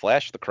 Blank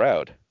flashed the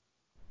crowd.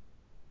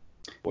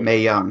 Mae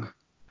Young.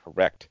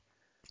 Correct.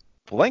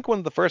 Blank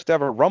won the first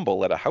ever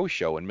Rumble at a house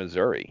show in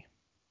Missouri.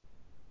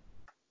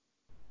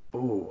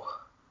 Ooh.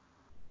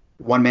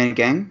 One Man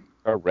Gang.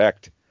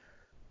 Correct.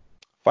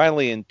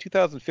 Finally, in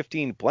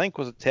 2015, Blank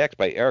was attacked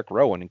by Eric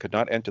Rowan and could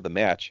not enter the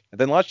match, and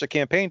then launched a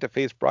campaign to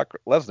face Brock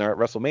Lesnar at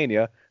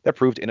WrestleMania that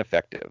proved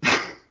ineffective.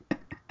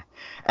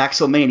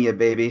 Axelmania,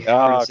 baby.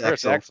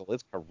 Chris Axel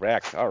is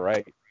correct. All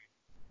right.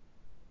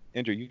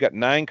 Andrew, you got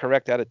 9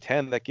 correct out of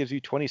 10. That gives you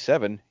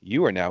 27.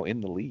 You are now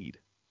in the lead.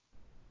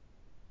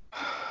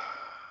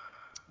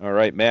 All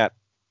right, Matt.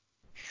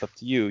 It's up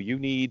to you. You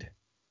need,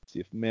 see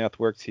if math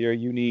works here.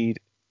 You need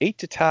 8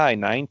 to tie,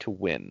 9 to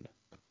win.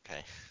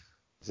 Okay.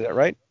 Is that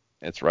right?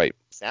 That's right.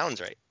 Sounds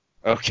right.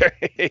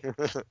 Okay.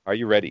 Are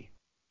you ready?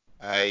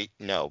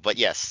 No, but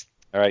yes.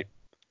 All right.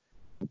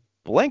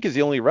 Blank is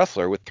the only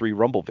wrestler with 3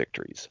 Rumble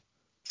victories.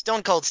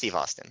 Stone Cold Steve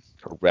Austin.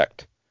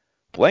 Correct.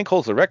 Blank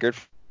holds the record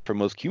for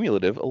most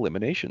cumulative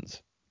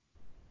eliminations.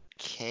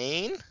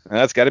 Kane?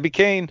 That's got to be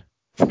Kane.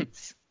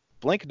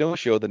 Blank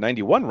no-showed the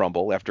 91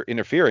 Rumble after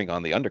interfering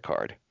on the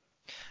undercard.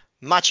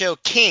 Macho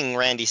King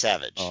Randy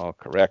Savage. Oh,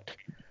 correct.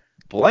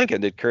 Blank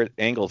ended Kurt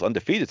Angle's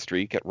undefeated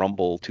streak at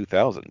Rumble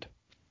 2000.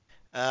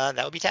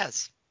 That would be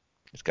Taz.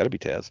 It's got to be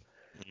Taz.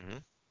 Mm-hmm.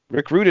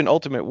 Rick Rude and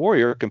Ultimate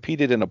Warrior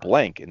competed in a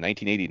blank in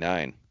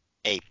 1989.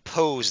 A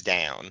pose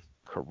down.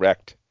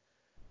 Correct.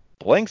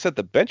 Blank set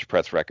the bench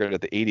press record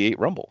at the 88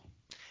 Rumble.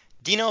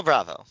 Dino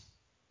Bravo.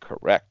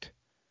 Correct.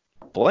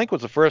 Blank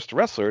was the first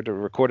wrestler to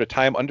record a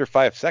time under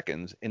 5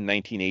 seconds in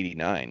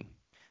 1989.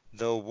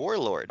 The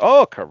Warlord.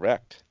 Oh,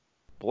 correct.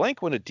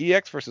 Blank won a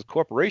DX versus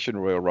Corporation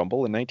Royal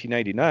Rumble in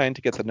 1999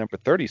 to get the number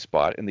 30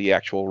 spot in the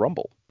actual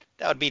Rumble.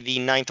 That would be the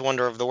 9th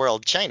wonder of the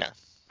world, China.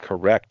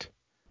 Correct.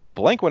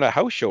 Blank won a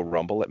house show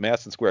Rumble at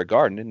Madison Square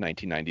Garden in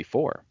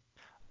 1994.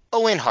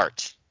 Owen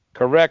Hart.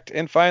 Correct.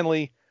 And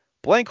finally,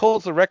 Blank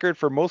holds the record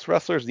for most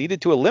wrestlers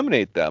needed to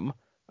eliminate them,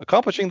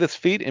 accomplishing this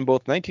feat in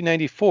both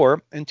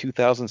 1994 and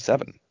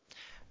 2007.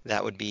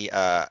 That would be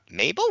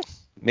Mabel?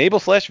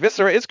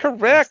 Mabel/Viscera is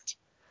correct.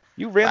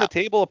 You ran the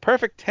table a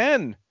perfect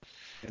 10.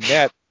 And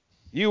Matt,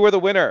 you were the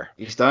winner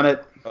He's done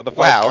it. of the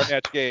five-star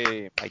match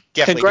game. I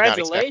definitely did not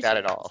expect that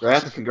at all.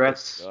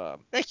 Congrats.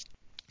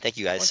 Thank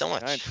you guys so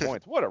much. 9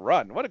 points. What a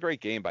run. What a great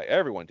game by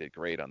everyone. Did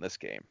great on this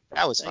game.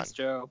 That was Thanks, fun.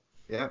 Joe.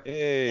 Yeah.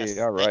 Hey, Yes,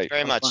 all right. Thank you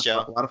very much,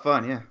 Joe. A lot of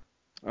fun, yeah.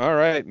 All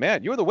right,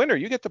 Matt, you're the winner.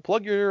 You get to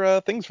plug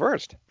your things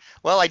first.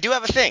 Well, I do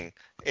have a thing.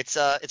 It's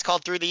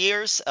called Through the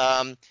Years.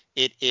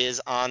 It is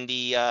on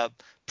the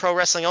Pro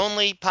Wrestling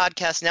Only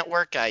podcast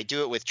network. I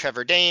do it with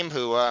Trevor Dame,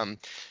 who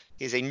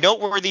is a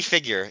noteworthy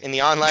figure in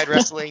the online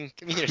wrestling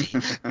community.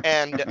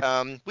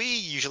 And we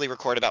usually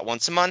record about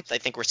once a month. I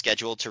think we're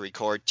scheduled to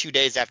record 2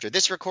 days after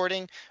this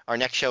recording. Our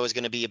next show is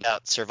going to be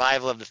about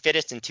survival of the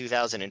fittest in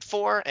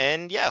 2004.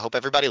 And yeah, I hope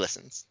everybody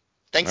listens.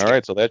 Thanks. All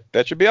right, so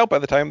that should be out by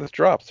the time this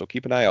drops, so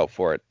keep an eye out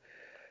for it.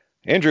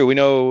 Andrew, we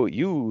know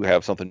you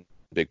have something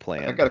big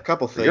planned. I got a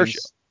couple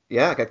things.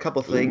 Yeah, I got a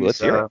couple things. Let's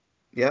hear it.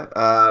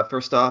 Yeah.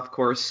 First off, of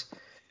course,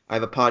 I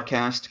have a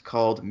podcast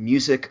called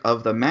Music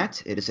of the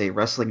Mat. It is a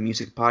wrestling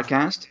music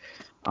podcast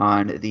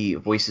on the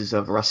Voices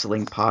of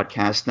Wrestling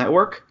Podcast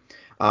Network.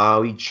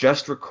 We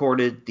just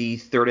recorded the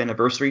 3rd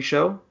anniversary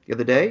show the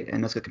other day,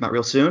 and that's going to come out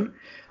real soon.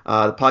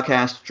 The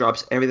podcast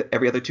drops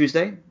every other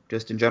Tuesday,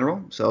 just in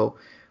general, so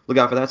look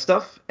out for that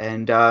stuff.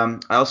 And I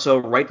also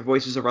write for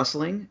Voices of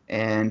Wrestling,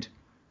 and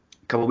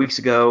a couple weeks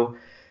ago,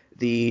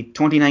 the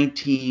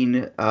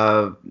 2019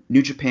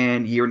 New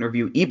Japan Year in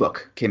Review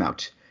ebook came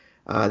out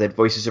that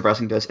Voices of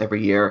Wrestling does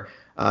every year.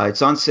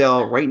 It's on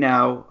sale right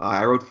now.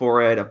 I wrote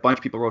for it. A bunch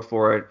of people wrote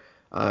for it.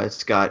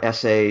 It's got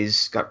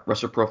essays, got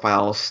wrestler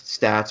profiles,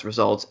 stats,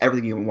 results,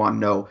 everything you want to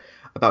know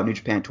about New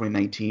Japan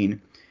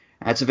 2019.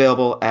 And it's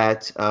available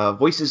at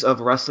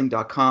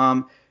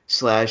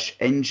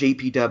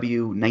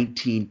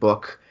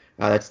voicesofwrestling.com/NJPW19book.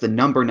 That's the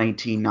number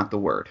 19, not the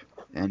word.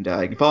 And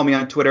you can follow me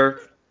on Twitter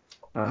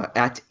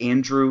at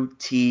Andrew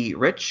T.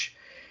 Rich.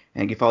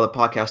 And you can follow the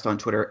podcast on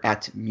Twitter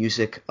at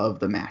Music of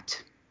the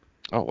Mat.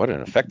 Oh, what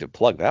an effective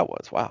plug that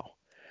was. Wow.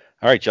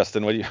 All right,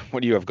 Justin, what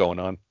do you have going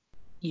on?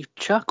 You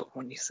chuckle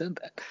when you said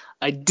that.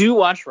 I do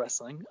watch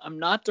wrestling. I'm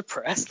not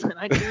depressed, and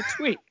I do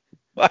tweet.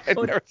 I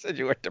never said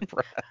you were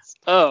depressed.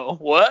 Oh,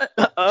 what?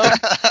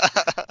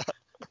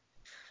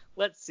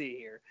 Let's see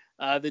here.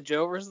 The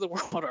Joe vs. the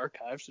World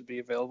archive should be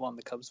available on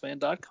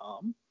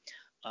thecubsfan.com.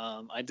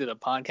 I did a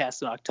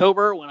podcast in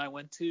October when I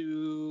went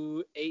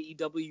to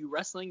AEW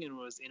Wrestling and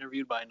was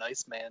interviewed by a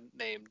nice man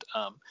named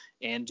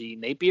Angie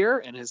Napier,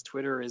 and his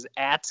Twitter is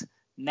at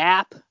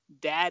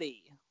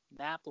NapDaddy.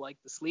 Nap like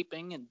the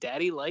sleeping and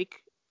daddy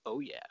like, oh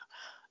yeah.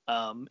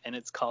 And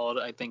it's called,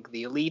 I think,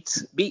 The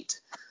Elite Beat.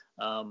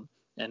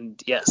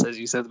 And yes, as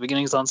you said at the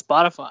beginning, it's on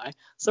Spotify.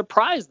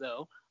 Surprise,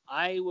 though,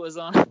 I was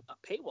on a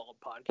paywalled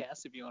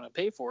podcast, if you want to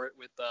pay for it,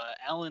 with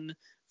Alan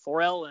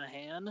Forel and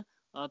Han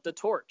at The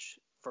Torch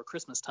for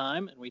Christmas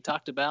time, and we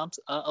talked about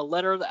a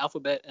letter of the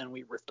alphabet, and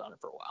we riffed on it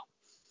for a while.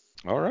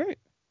 All right.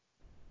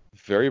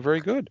 Very,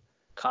 very good.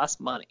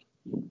 Cost money.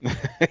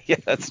 Yeah,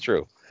 that's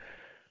true.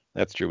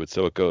 That's true, but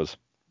so it goes.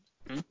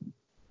 Mm-hmm.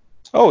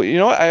 Oh, you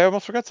know what? I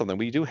almost forgot something.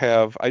 I do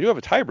have a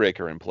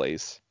tiebreaker in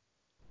place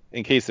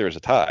in case there is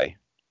a tie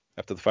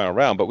after the final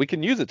round, but we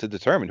can use it to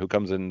determine who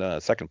comes in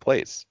second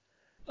place.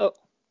 Oh.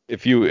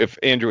 If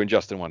Andrew and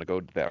Justin want to go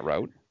that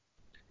route.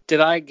 Did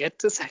I get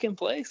to second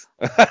place?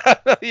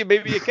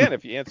 Maybe you can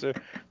if you answer,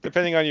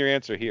 depending on your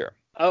answer here.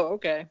 Oh,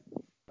 okay.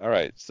 All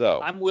right,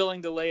 so. I'm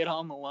willing to lay it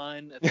on the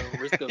line at the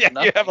risk of yeah,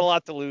 nothing. You have a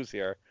lot to lose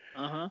here.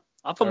 Uh-huh.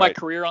 I'll put my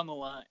career on the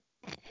line.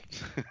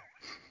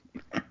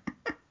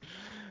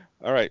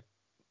 All right.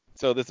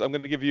 So I'm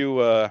going to give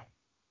you a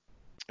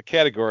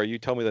category. You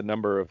tell me the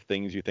number of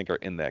things you think are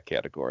in that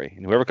category.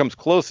 And whoever comes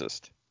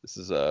closest, this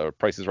is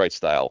Price is Right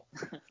style,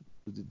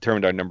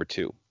 determined our number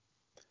 2.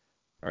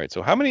 All right.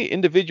 So how many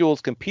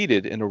individuals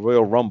competed in a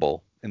Royal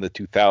Rumble in the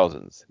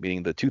 2000s,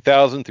 meaning the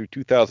 2000 through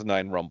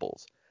 2009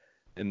 Rumbles?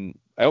 And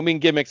I don't mean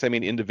gimmicks, I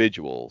mean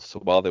individuals. So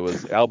while there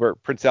was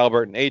Prince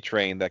Albert and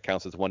A-Train, that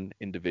counts as one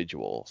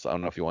individual. So I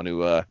don't know if you want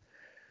to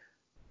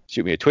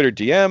shoot me a Twitter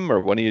DM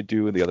or one of you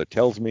do and the other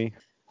tells me.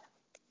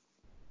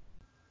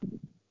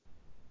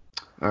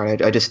 All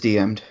right, I just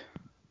DM'd.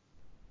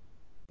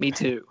 Me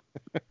too.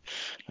 All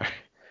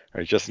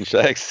right, Justin,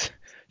 should I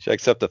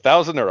accept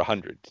 1,000 or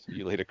 100?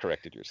 You later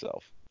corrected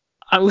yourself.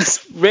 I was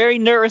very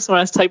nervous when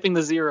I was typing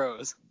the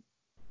zeros.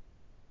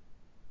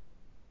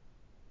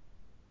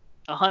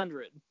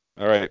 100.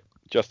 All right,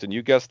 Justin,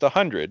 you guessed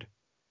 100.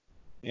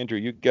 Andrew,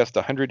 you guessed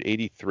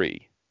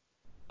 183.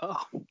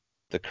 Oh.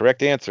 The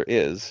correct answer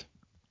is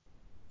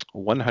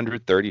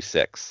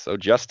 136. So,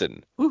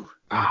 Justin,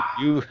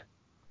 you.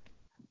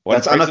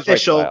 That's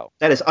unofficial. Right,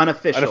 that is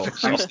unofficial.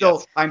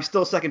 I'm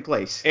still second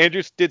place.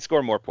 Andrew did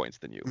score more points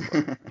than you.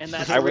 And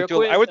that's I went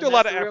through a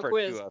lot of effort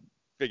to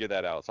figure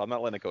that out, so I'm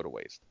not letting it go to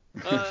waste.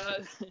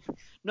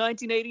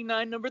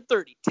 1989, number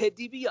 30, Ted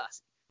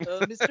DiBiase,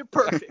 Mr.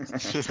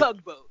 Perfect,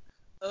 Tugboat.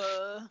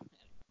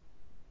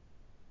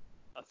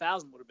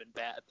 1,000 would have been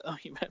bad, though.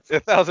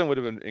 1,000 would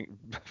have been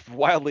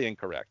wildly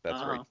incorrect.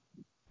 That's right.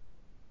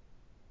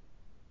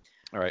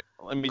 All right.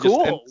 Let me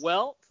cool.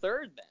 Well,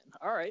 third then.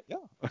 All right. Yeah.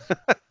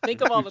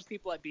 Think of all the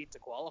people I beat to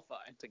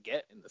qualify to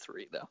get in the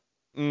 3, though.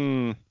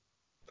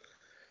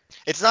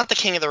 It's not the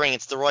King of the Ring.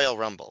 It's the Royal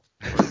Rumble.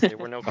 There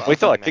were no. Wait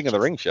till a King of the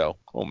Ring show.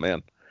 Oh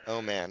man.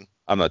 Oh man.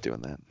 I'm not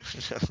doing that.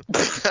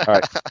 All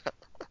right.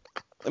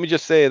 let me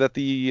just say that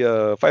the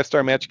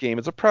 5-Star Match Game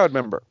is a proud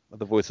member of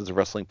the Voices of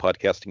Wrestling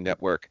Podcasting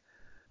Network.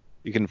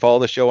 You can follow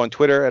the show on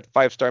Twitter at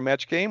 5-Star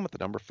Match Game with the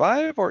number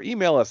 5, or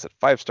email us at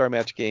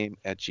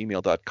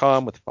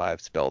 5starmatchgame@gmail.com with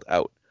 5 spelled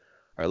out.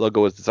 Our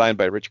logo is designed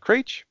by Rich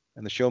Craich,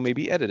 and the show may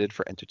be edited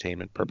for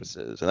entertainment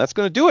purposes. And that's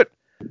going to do it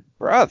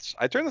for us.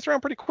 I turned this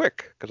around pretty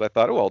quick because I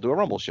thought, I'll do a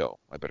Rumble show.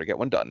 I better get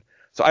one done.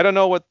 So I don't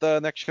know what the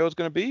next show is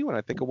going to be. When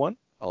I think of one,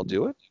 I'll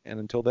do it. And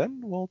until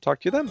then, we'll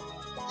talk to you then.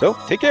 So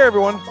take care,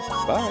 everyone.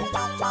 Bye.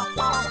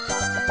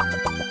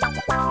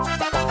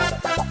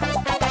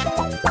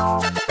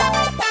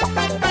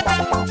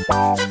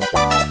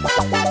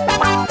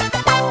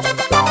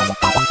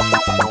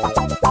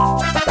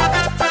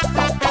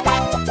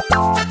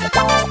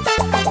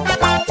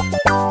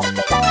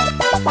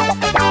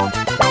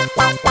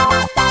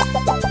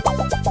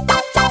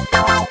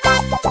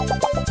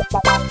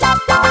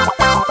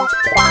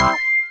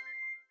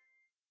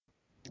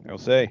 I'll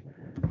say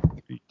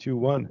 3, 2,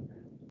 1.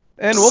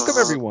 And welcome,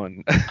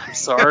 everyone. I'm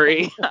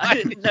sorry. I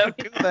didn't know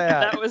do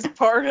that. That was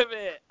part of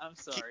it. I'm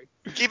sorry.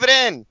 Keep it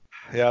in.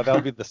 Yeah,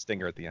 that'll be the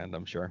stinger at the end,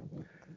 I'm sure.